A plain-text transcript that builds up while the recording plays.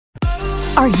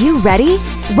Are you ready?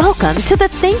 Welcome to the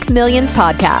Think Millions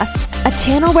podcast, a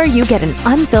channel where you get an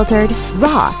unfiltered,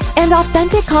 raw, and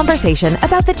authentic conversation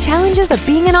about the challenges of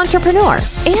being an entrepreneur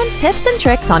and tips and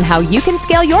tricks on how you can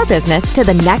scale your business to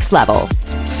the next level.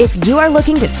 If you are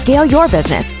looking to scale your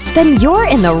business, then you're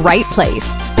in the right place.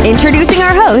 Introducing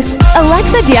our host,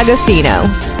 Alexa D'Agostino.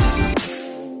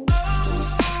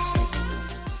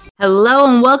 Hello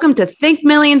and welcome to Think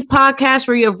Millions podcast,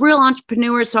 where you have real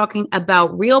entrepreneurs talking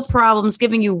about real problems,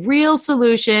 giving you real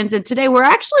solutions. And today we're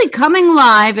actually coming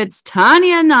live. It's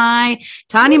Tanya and I,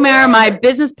 Tanya Mara, my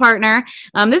business partner.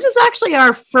 This is actually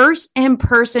our first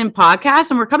in-person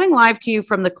podcast, and we're coming live to you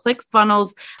from the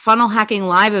ClickFunnels Funnel Hacking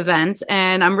Live event.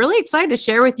 And I'm really excited to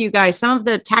share with you guys some of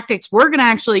the tactics we're going to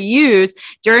actually use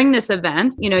during this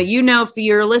event. You know, if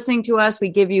you're listening to us, we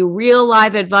give you real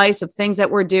live advice of things that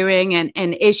we're doing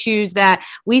and issues that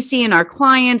we see in our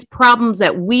clients, problems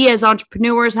that we as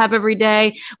entrepreneurs have every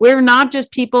day. We're not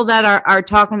just people that are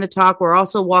talking the talk. We're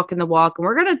also walking the walk, and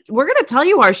we're gonna tell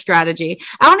you our strategy.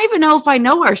 I don't even know if I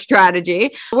know our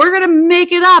strategy. We're gonna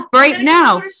make it up right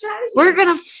now. We're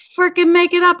gonna freaking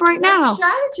make it up right now.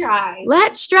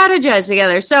 Let's strategize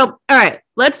together. So, all right,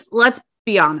 let's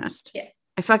be honest. Yes.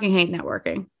 I fucking hate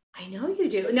networking. I know you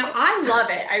do. No, I love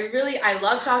it. I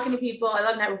love talking to people. I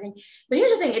love networking. But here's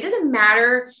the thing. It doesn't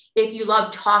matter if you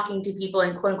love talking to people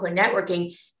and quote unquote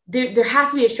networking. There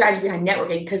has to be a strategy behind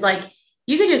networking, because like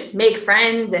you could just make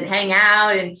friends and hang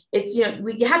out, and it's, you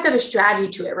have to have a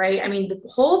strategy to it, right? I mean, the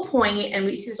whole point, and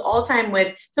we see this all the time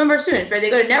with some of our students, right?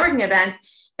 They go to networking events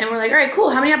and we're like, all right,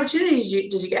 cool. How many opportunities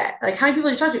did you get? Like, how many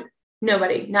people did you talk to?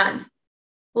 Nobody, none.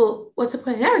 Well, what's the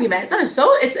point of networking event?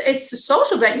 It's a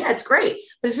social event. Yeah, it's great,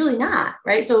 but it's really not,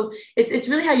 right? So it's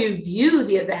really how you view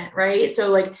the event, right? So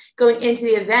like going into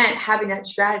the event, having that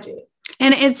strategy.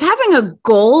 And it's having a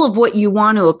goal of what you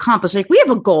want to accomplish. Like, we have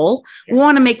a goal. We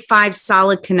want to make 5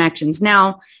 solid connections.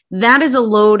 Now, that is a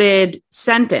loaded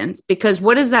sentence, because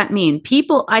what does that mean?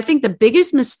 I think the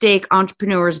biggest mistake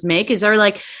entrepreneurs make is they're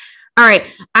like, all right,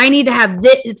 I need to have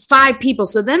 5 people.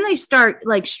 So then they start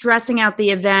like stressing out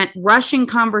the event, rushing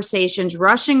conversations,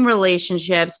 rushing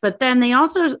relationships. But then they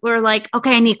also were like,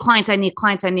 okay, I need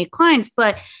clients.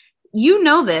 But you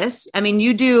know this. I mean,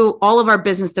 you do all of our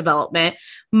business development.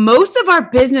 Most of our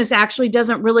business actually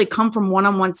doesn't really come from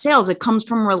one-on-one sales. It comes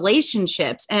from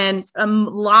relationships. And a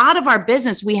lot of our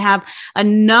business, we have a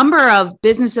number of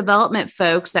business development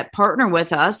folks that partner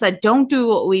with us that don't do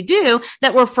what we do,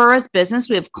 that refer us business.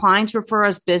 We have clients refer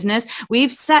us business.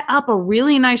 We've set up a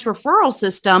really nice referral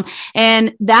system.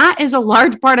 And that is a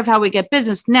large part of how we get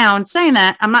business. Now, in saying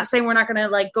that, I'm not saying we're not going to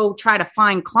like go try to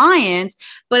find clients,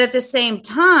 but at the same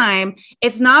time,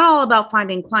 it's not all about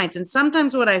finding clients. And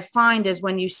sometimes what I find is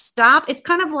when you stop, it's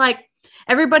kind of like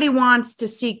everybody wants to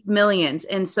seek millions.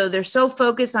 And so they're so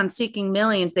focused on seeking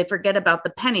millions, they forget about the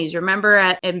pennies. Remember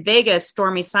in Vegas,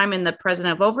 Stormy Simon, the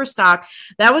president of Overstock,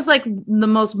 that was like the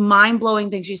most mind-blowing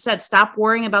thing she said. Stop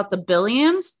worrying about the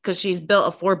billions, because she's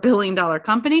built a $4 billion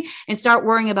company, and start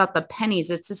worrying about the pennies.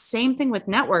 It's the same thing with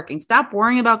networking. Stop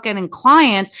worrying about getting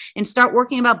clients and start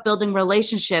working about building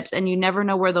relationships. And you never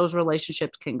know where those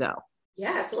relationships can go.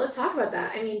 Yeah. So let's talk about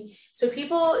that. I mean, so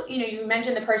people, you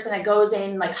mentioned the person that goes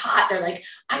in like hot. They're like,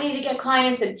 I need to get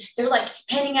clients. And they're like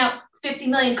handing out 50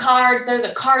 million cards. They're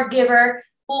the card giver.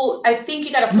 Well, I think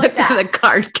you got to flip that. The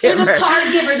card giver. They're the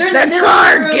card giver. They're the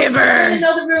card giver. They're in the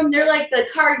middle of the room. They're like the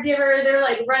card giver. They're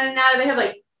like running out. They have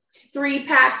like 3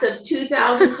 packs of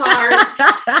 2,000 cards.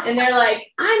 And they're like,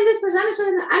 I'm this person.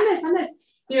 I'm this.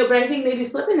 But I think maybe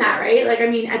flipping that, right? Like, I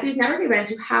mean, at these networking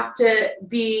events, you have to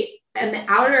be in the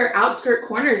outskirt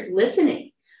corners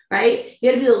listening, right? You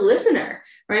got to be the listener,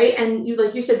 right? And you,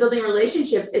 like you said, building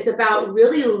relationships, it's about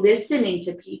really listening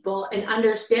to people and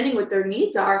understanding what their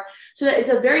needs are, so that it's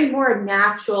a very more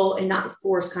natural and not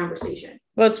forced conversation.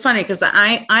 Well, it's funny because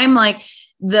I'm like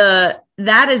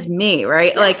that is me,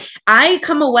 right? Yeah. Like I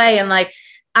come away and like,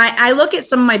 I look at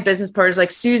some of my business partners, like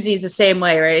Susie's the same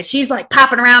way, right? She's like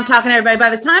popping around, talking to everybody.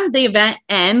 By the time the event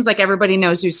ends, like everybody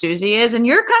knows who Susie is. And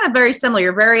you're kind of very similar.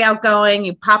 You're very outgoing.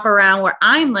 You pop around, where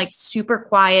I'm like super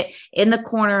quiet in the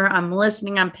corner. I'm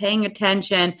listening. I'm paying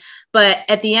attention. But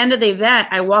at the end of the event,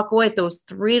 I walk away with those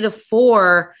 3 to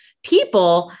 4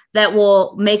 people that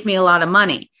will make me a lot of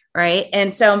money. right?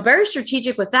 And so I'm very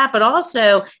strategic with that, but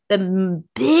also the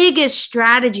biggest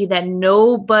strategy that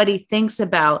nobody thinks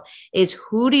about is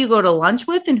who do you go to lunch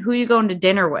with and who you going to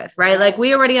dinner with, right? Like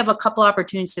we already have a couple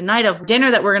opportunities tonight of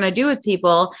dinner that we're going to do with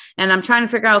people. And I'm trying to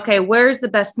figure out, okay, where's the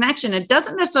best connection? It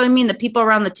doesn't necessarily mean that people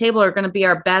around the table are going to be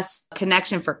our best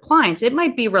connection for clients. It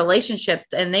might be relationship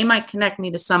and they might connect me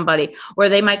to somebody, or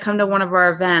they might come to one of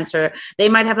our events, or they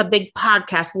might have a big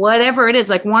podcast, whatever it is.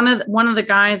 Like one of the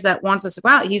guys that wants us to go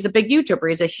out, he's a big YouTuber.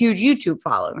 He's a huge YouTube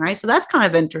following, right? So that's kind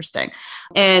of interesting.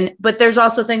 But there's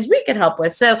also things we could help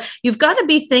with. So you've got to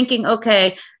be thinking,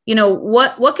 okay,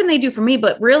 what can they do for me?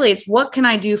 But really it's what can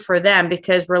I do for them?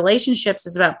 Because relationships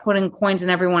is about putting coins in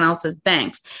everyone else's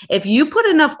banks. If you put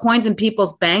enough coins in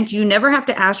people's banks, you never have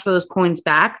to ask for those coins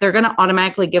back. They're going to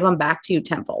automatically give them back to you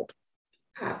tenfold.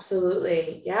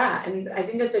 Absolutely. Yeah. And I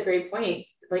think that's a great point.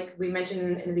 Like we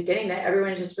mentioned in the beginning, that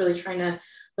everyone's just really trying to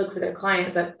look for their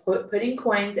client, but putting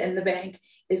coins in the bank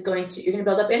you're going to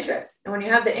build up interest. And when you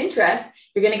have the interest,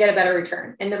 you're going to get a better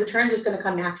return. And the return is just going to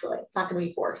come naturally. It's not going to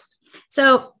be forced.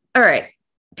 So, all right.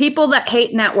 People that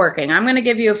hate networking, I'm going to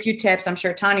give you a few tips. I'm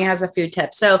sure Tanya has a few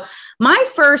tips. So my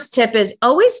first tip is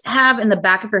always have in the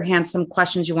back of your hand some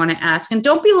questions you want to ask. And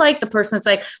don't be like the person that's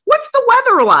like, what's the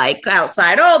weather like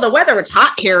outside? Oh, the weather, it's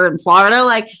hot here in Florida.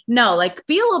 Like, no, like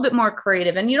be a little bit more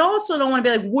creative. And you also don't want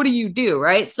to be like, what do you do?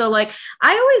 Right. So like,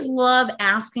 I always love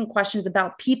asking questions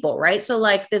about people, right? So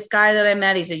like this guy that I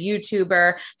met, he's a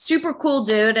YouTuber, super cool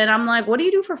dude. And I'm like, what do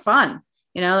you do for fun?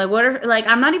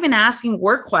 I'm not even asking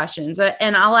work questions,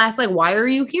 and I'll ask like, why are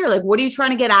you here? Like, what are you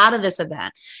trying to get out of this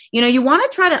event? You want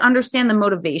to try to understand the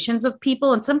motivations of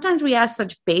people. And sometimes we ask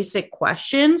such basic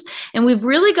questions and we've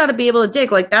really got to be able to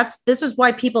dig. Like this is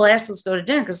why people ask us to go to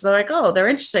dinner. Cause they're like, oh, they're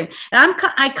interesting. And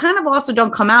I kind of also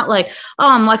don't come out like,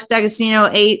 oh, I'm Lex D'Agostino,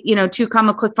 2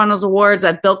 ClickFunnels awards.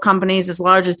 I've built companies as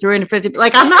large as 350.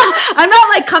 Like, I'm not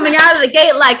like coming out of the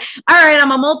gate like, all right,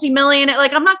 I'm a multi-millionaire.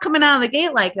 Like, I'm not coming out of the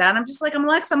gate like that. I'm just like, I'm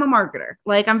Lex, I'm a marketer.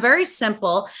 Like, I'm very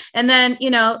simple. And then,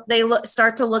 they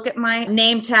start to look at my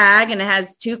name tag and it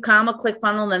has 2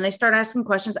 ClickFunnels. And then they start asking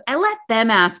questions. I let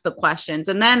them ask the questions.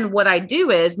 And then what I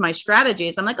do is my strategy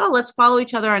is I'm like, oh, let's follow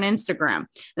each other on Instagram. And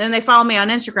then they follow me on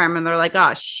Instagram and they're like,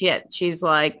 oh shit, she's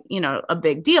like, a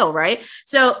big deal. Right.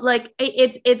 So like,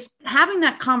 it's having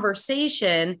that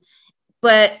conversation,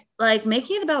 but like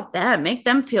making it about them, make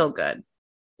them feel good.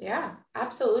 Yeah,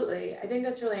 absolutely. I think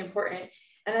that's really important.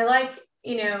 And I like,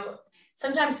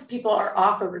 sometimes people are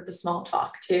awkward with the small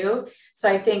talk too. So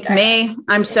I think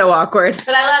I'm so awkward,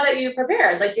 but I love that you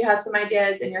prepared, like you have some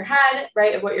ideas in your head,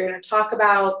 right, of what you're going to talk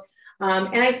about.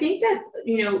 And I think that,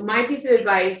 my piece of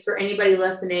advice for anybody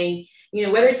listening,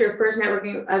 whether it's your first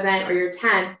networking event or your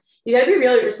 10th, you got to be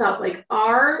real with yourself. Like,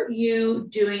 are you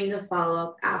doing the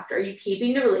follow-up after? Are you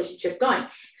keeping the relationship going?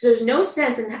 Because there's no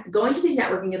sense in going to these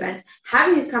networking events,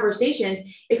 having these conversations,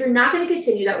 if you're not going to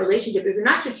continue that relationship, if you're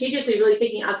not strategically really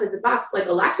thinking outside the box, like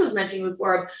Alexa was mentioning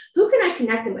before, of who can I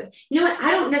connect them with? You know what? I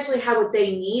don't necessarily have what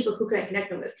they need, but who can I connect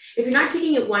them with? If you're not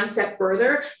taking it one step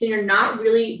further, then you're not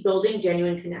really building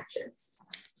genuine connections.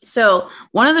 So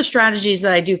one of the strategies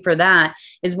that I do for that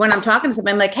is when I'm talking to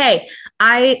somebody, I'm like, hey,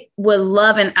 I would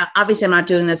love, and obviously I'm not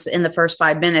doing this in the first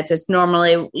 5 minutes. It's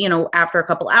normally, after a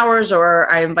couple hours,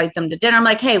 or I invite them to dinner. I'm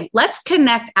like, hey, let's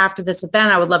connect after this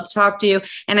event. I would love to talk to you.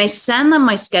 And I send them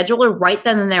my scheduler right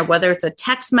then and there, whether it's a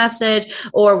text message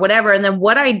or whatever. And then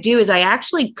what I do is I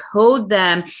actually code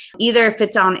them, either if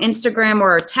it's on Instagram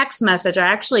or a text message, I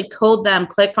actually code them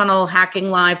ClickFunnels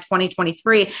Hacking Live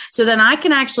 2023. So then I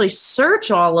can actually search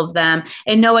all of them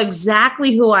and know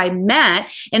exactly who I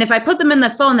met. And if I put them in the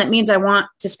phone, that means I want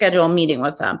to schedule a meeting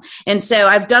with them. And so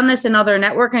I've done this in other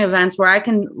networking events where I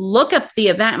can look up the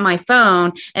event on my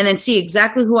phone and then see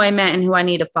exactly who I met and who I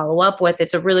need to follow up with.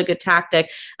 It's a really good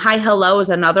tactic. Hi Hello is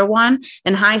another one.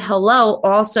 And Hi Hello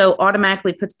also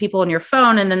automatically puts people in your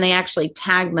phone and then they actually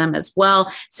tag them as well.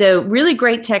 So really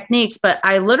great techniques, but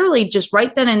I literally just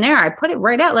right then and there, I put it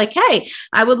right out like, hey,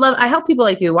 I help people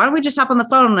like you. Why don't we just hop on the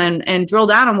phone and drill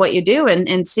down on what you do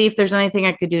and see if there's anything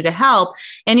I could do to help.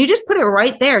 And you just put it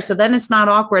right there. So then it's not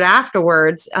awkward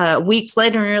afterwards, weeks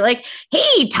later, and you're like,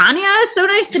 hey, Tanya, so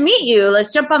nice to meet you.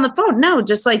 Let's jump on the phone. No,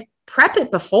 just like prep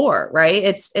it before, right?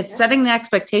 It's setting the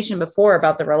expectation before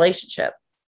about the relationship.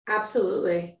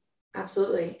 Absolutely.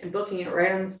 Absolutely. And booking it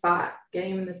right on the spot,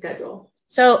 getting them in the schedule.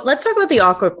 So let's talk about the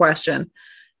awkward question.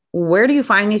 Where do you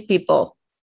find these people?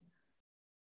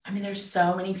 I mean, there's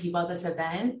so many people at this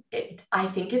event. I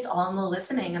think it's all in the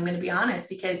listening. I'm going to be honest,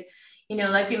 because,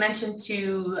 like we mentioned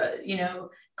to,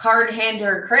 card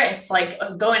hander Chris, like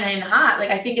going in hot.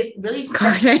 Like, I think it's really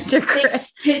card hander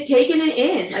Chris taking it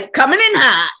in, like coming in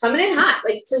hot,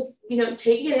 like just,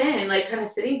 taking it in, like kind of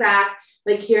sitting back,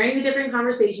 like hearing the different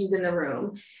conversations in the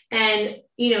room. And,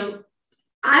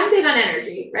 I'm big on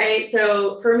energy, right?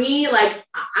 So for me, like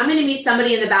I'm going to meet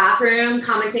somebody in the bathroom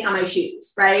commenting on my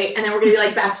shoes, right? And then we're going to be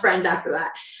like best friends after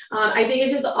that. I think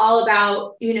it's just all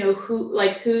about,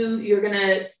 who you're going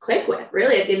to click with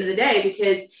really at the end of the day,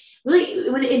 because really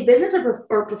when in business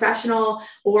or professional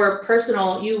or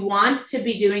personal, you want to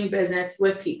be doing business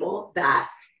with people that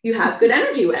you have good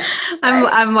energy with. Right?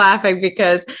 I'm laughing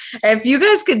because if you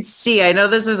guys could see, I know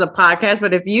this is a podcast,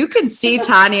 but if you can see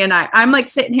Tanya and I'm like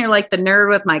sitting here like the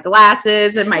nerd with my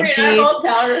glasses and my jeans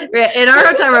in our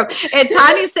hotel room. And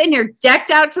Tanya's sitting here decked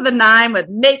out to the nine with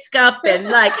makeup. And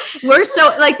like, we're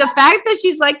so like the fact that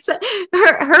she's like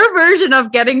her version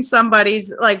of getting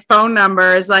somebody's like phone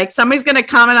number is like, somebody's going to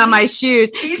comment on my shoes.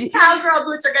 These cowgirl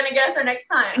boots are going to get us our next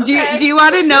time. Okay? Do you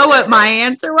want to know what my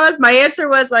answer was? My answer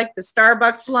was like the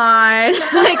Starbucks line,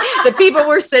 like the people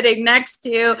we're sitting next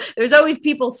to. There's always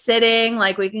people sitting,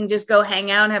 like we can just go hang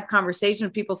out and have conversation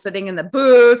with people sitting in the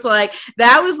booth. Like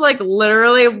that was like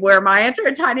literally where my answer.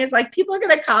 And Tanya's like, people are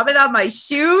going to comment on my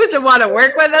shoes and want to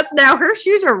work with us. Now her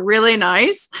shoes are really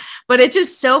nice, but it's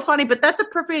just so funny. But that's a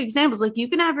perfect example. It's like, you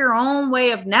can have your own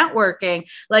way of networking.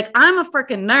 Like I'm a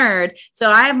freaking nerd,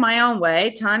 so I have my own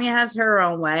way. Tanya has her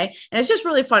own way. And it's just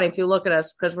really funny if you look at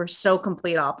us because we're so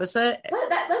complete opposite. But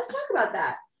let's talk about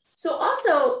that. So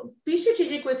also be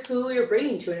strategic with who you're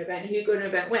bringing to an event, who you go to an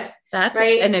event with. That's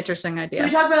right? An interesting idea. So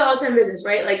we talk about all the time in business,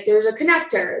 right? Like there's a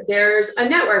connector, there's a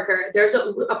networker, there's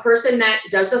a person that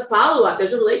does the follow-up,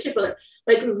 there's a relationship builder.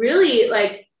 Like really,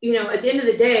 like, at the end of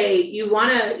the day, you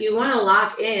want to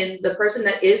lock in the person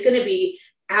that is going to be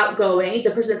outgoing,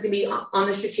 the person that's going to be on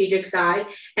the strategic side,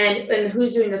 and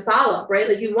who's doing the follow-up, right?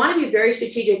 Like you want to be very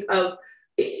strategic of,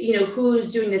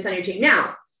 who's doing this on your team.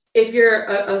 Now, if you're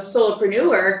a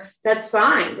solopreneur, that's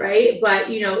fine, right? But,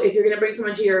 if you're going to bring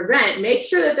someone to your event, make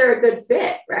sure that they're a good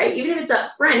fit, right? Even if it's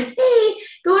a friend, hey,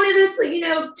 go into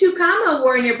this, 2 combo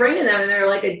war and you're bringing them and they're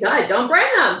like a dud, don't bring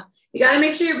them. You got to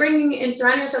make sure you're bringing and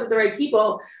surrounding yourself with the right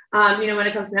people, when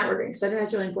it comes to networking. So I think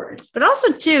that's really important. But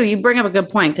also too, you bring up a good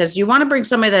point because you want to bring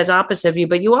somebody that's opposite of you,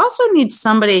 but you also need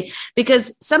somebody,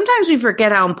 because sometimes we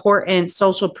forget how important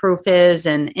social proof is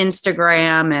and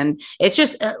Instagram. And it's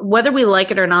just whether we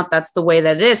like it or not, that's the way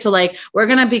that it is. So like, we're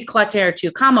going to be collecting our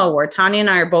 2 combo where Tanya and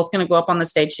I are both going to go up on the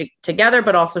stage together,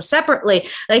 but also separately.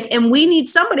 Like, and we need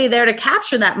somebody there to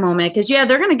capture that moment because they're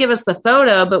going to give us the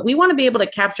photo, but we want to be able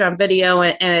to capture on video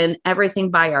and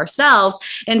everything by ourselves.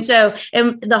 And so,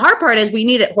 and the hard part is we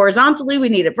need it horizontally, we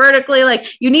need it vertically. Like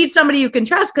you need somebody you can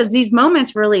trust because these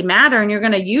moments really matter and you're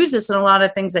going to use this in a lot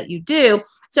of things that you do.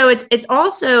 So it's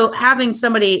also having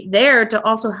somebody there to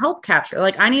also help capture.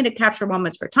 Like I need to capture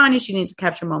moments for Tanya. She needs to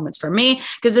capture moments for me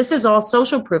because this is all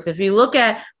social proof. If you look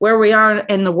at where we are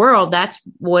in the world, that's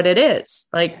what it is.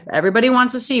 Like everybody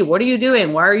wants to see, what are you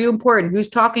doing? Why are you important? Who's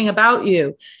talking about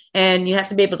you? And you have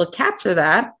to be able to capture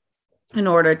that in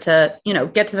order to,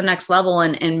 get to the next level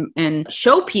and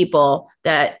show people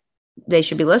that they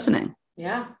should be listening.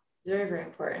 Yeah, very, very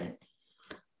important.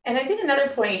 And I think another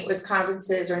point with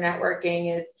conferences or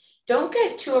networking is don't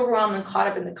get too overwhelmed and caught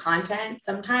up in the content.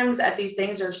 Sometimes at these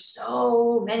things, there's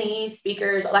so many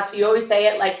speakers. Alexa, you always say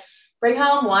it, like bring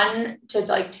home 1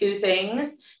 to 2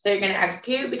 things that you're going to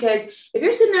execute. Because if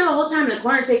you're sitting there the whole time in the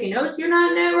corner taking notes, you're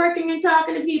not networking and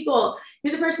talking to people.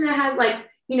 You're the person that has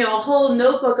a whole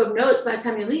notebook of notes by the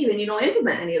time you leave and you don't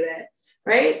implement any of it.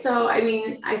 Right. So, I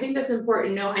think that's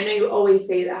important. No, I know you always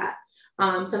say that.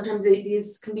 Sometimes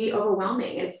these can be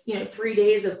overwhelming. It's, 3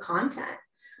 days of content.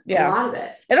 Yeah. A lot of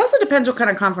it. It also depends what kind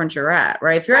of conference you're at,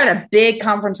 right? If you're at a big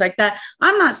conference like that,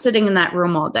 I'm not sitting in that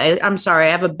room all day. I'm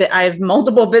sorry. I have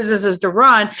multiple businesses to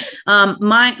run.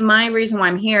 My reason why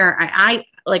I'm here, I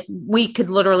we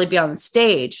could literally be on the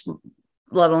stage,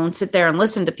 let alone sit there and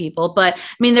listen to people. But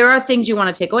there are things you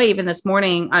want to take away. Even this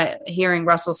morning, hearing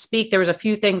Russell speak, there was a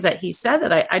few things that he said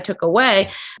that I took away.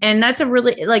 And that's a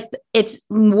really, it's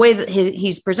way that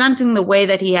he's presenting the way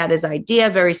that he had his idea,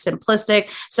 very simplistic.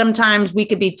 Sometimes we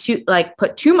could be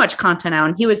put too much content out.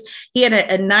 And he had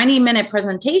a 90-minute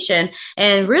presentation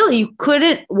and really you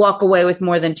couldn't walk away with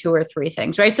more than 2 or 3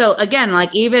 things, right? So again,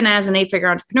 even as an 8-figure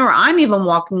entrepreneur, I'm even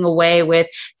walking away with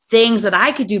things that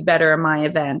I could do better in my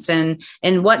events and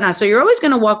whatnot. So you're always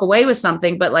going to walk away with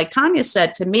something. But like Tanya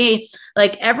said to me,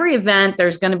 every event,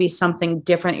 there's going to be something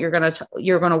different. You're going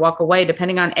to walk away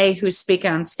depending on who's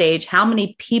speaking on stage, how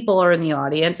many people are in the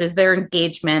audience, is there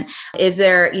engagement, is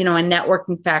there, a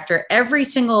networking factor. Every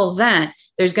single event,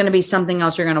 there's going to be something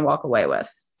else you're going to walk away with.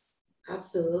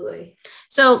 Absolutely.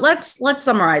 So let's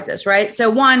summarize this, right? So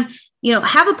one,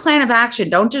 have a plan of action.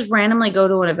 Don't just randomly go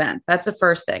to an event. That's the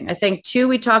first thing. I think 2,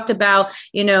 we talked about,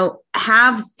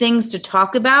 have things to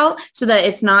talk about so that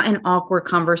it's not an awkward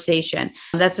conversation.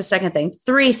 That's the second thing.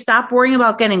 3, stop worrying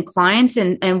about getting clients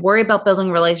and worry about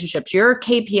building relationships. Your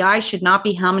KPI should not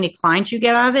be how many clients you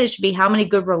get out of it. It should be how many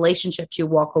good relationships you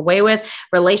walk away with.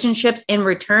 Relationships in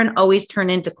return always turn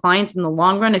into clients in the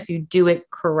long run if you do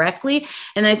it correctly.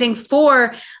 And I think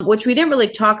 4, which we didn't really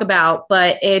talk about,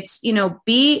 but it's,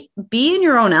 be in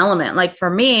your own element. Like for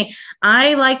me,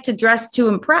 I like to dress to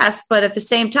impress, but at the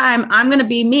same time, I'm going to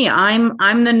be me. I'm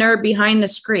the nerd behind the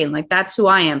screen. Like that's who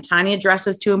I am. Tanya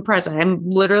dresses to impress. I'm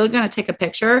literally going to take a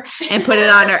picture and put it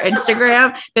on our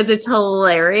Instagram because it's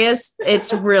hilarious.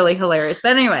 It's really hilarious.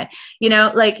 But anyway,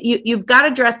 you've got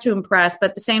to dress to impress,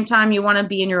 but at the same time, you want to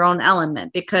be in your own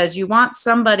element because you want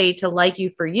somebody to like you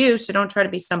for you. So don't try to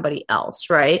be somebody else,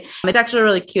 right? It's actually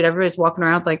really cute. Everybody's walking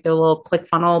around with like their little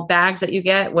ClickFunnels bags that you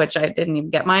get, which I didn't even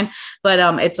get mine, but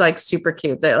it's like super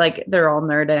cute. They're all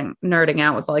nerding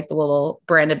out with like the little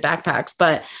branded backpacks.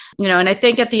 But, and I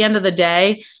think at the end of the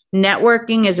day,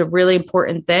 networking is a really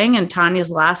important thing. And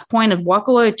Tanya's last point of walk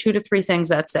away with 2 to 3 things.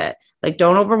 That's it. Like,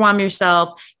 don't overwhelm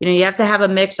yourself. You have to have a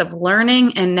mix of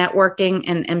learning and networking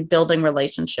and building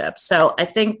relationships. So I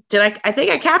think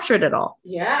I captured it all.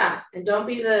 Yeah. And don't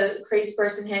be the crazy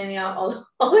person handing out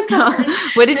all the cards.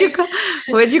 What did you call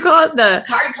it? The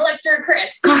card collector,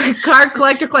 Chris. Card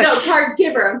collector, Chris. No, card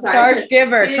giver. I'm sorry. Card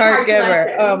giver.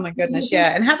 Collector. Oh my goodness.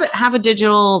 Yeah. And have a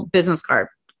digital business card.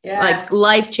 Yes. Like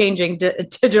life-changing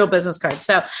digital business card.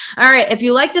 So, all right. If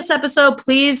you like this episode,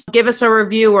 please give us a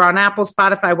review. We're on Apple,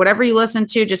 Spotify, whatever you listen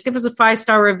to, just give us a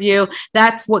 5-star review.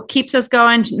 That's what keeps us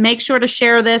going. Make sure to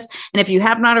share this. And if you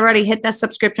have not already, hit that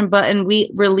subscription button.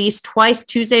 We release twice,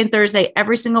 Tuesday and Thursday,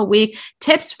 every single week,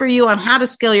 tips for you on how to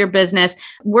scale your business.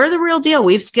 We're the real deal.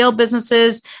 We've scaled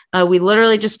businesses. We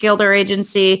literally just scaled our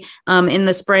agency in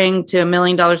the spring to $1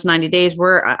 million in 90 days.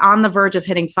 We're on the verge of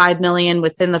hitting 5 million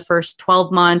within the first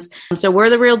 12 months. So we're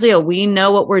the real deal. We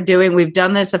know what we're doing. We've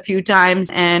done this a few times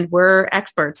and we're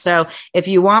experts. So if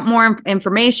you want more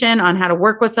information on how to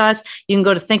work with us, you can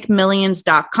go to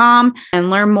thinkmillions.com and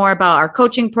learn more about our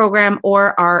coaching program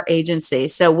or our agency.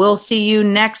 So we'll see you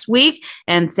next week.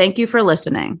 And thank you for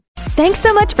listening. Thanks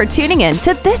so much for tuning in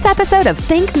to this episode of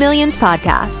Think Millions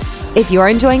Podcast. If you're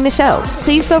enjoying the show,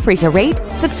 please feel free to rate,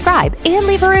 subscribe, and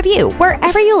leave a review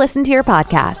wherever you listen to your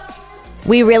podcasts.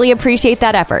 We really appreciate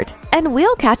that effort, and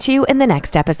we'll catch you in the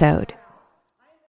next episode.